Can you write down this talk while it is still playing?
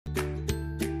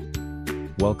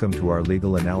Welcome to our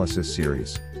legal analysis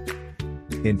series.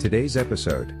 In today's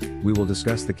episode, we will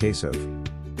discuss the case of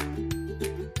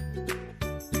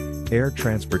Air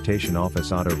Transportation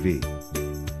Office ATO v.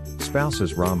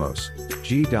 Spouses Ramos,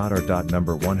 G.R.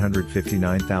 Number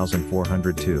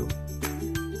 159402.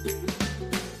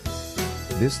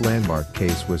 This landmark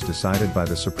case was decided by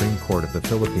the Supreme Court of the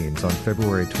Philippines on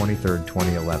February 23,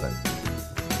 2011.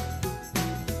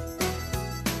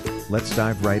 Let's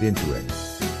dive right into it.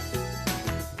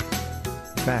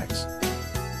 Facts.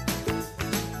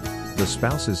 The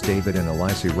spouses David and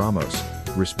Alicia Ramos,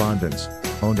 respondents,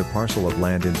 owned a parcel of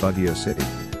land in Baguio City,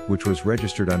 which was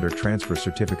registered under Transfer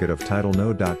Certificate of Title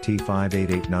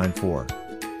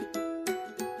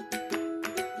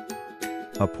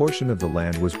No.T58894. A portion of the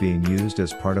land was being used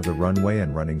as part of the runway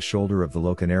and running shoulder of the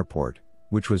Locan Airport,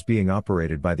 which was being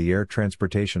operated by the Air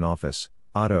Transportation Office,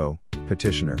 ATO,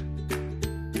 petitioner.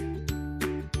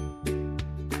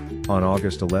 On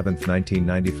August 11,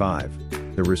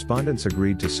 1995, the respondents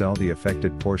agreed to sell the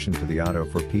affected portion to the ATO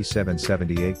for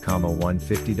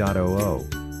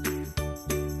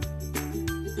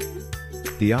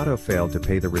P778,150.00. The ATO failed to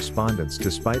pay the respondents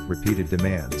despite repeated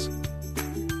demands.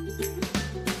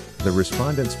 The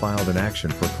respondents filed an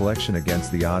action for collection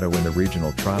against the ATO in the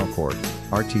Regional Trial Court,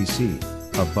 RTC,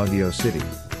 of Baguio City.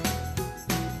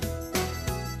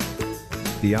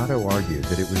 The ATO argued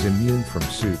that it was immune from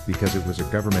suit because it was a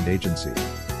government agency.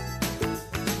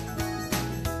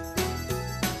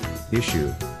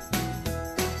 Issue: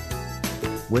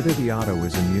 whether the ATO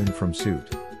is immune from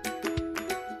suit.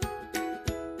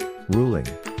 Ruling: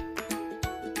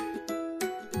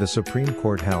 the Supreme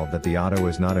Court held that the ATO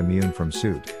is not immune from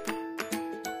suit.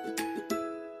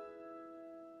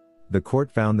 The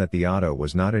court found that the ATO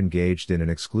was not engaged in an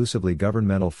exclusively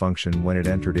governmental function when it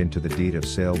entered into the deed of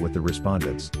sale with the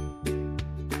respondents.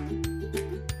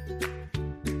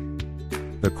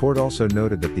 The court also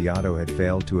noted that the ATO had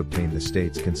failed to obtain the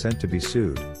state's consent to be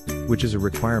sued, which is a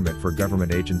requirement for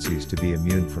government agencies to be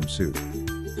immune from suit.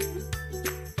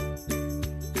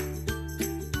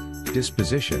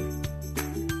 Disposition: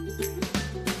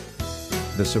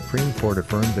 the Supreme Court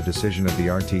affirmed the decision of the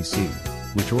RTC,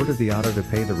 which ordered the ATO to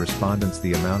pay the respondents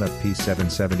the amount of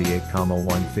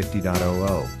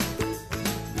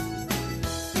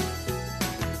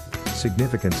P778,150.00.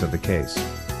 Significance of the case.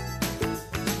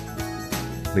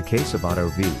 The case of ATO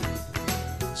v.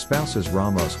 Spouses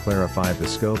Ramos clarified the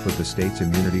scope of the state's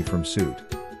immunity from suit.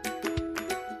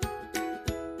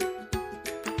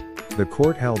 The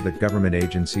court held that government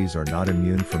agencies are not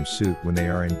immune from suit when they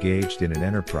are engaged in an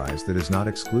enterprise that is not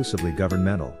exclusively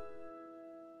governmental.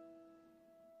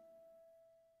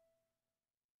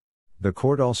 The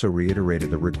court also reiterated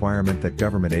the requirement that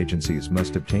government agencies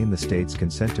must obtain the state's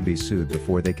consent to be sued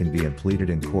before they can be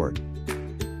pleaded in court.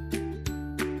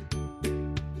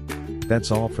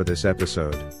 That's all for this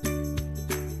episode.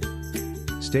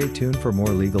 Stay tuned for more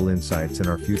legal insights in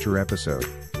our future episode.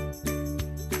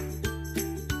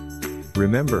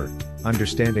 Remember,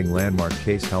 understanding landmark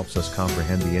case helps us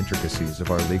comprehend the intricacies of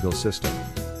our legal system.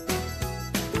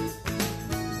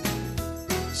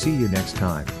 See you next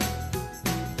time.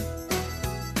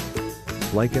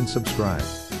 Like and subscribe.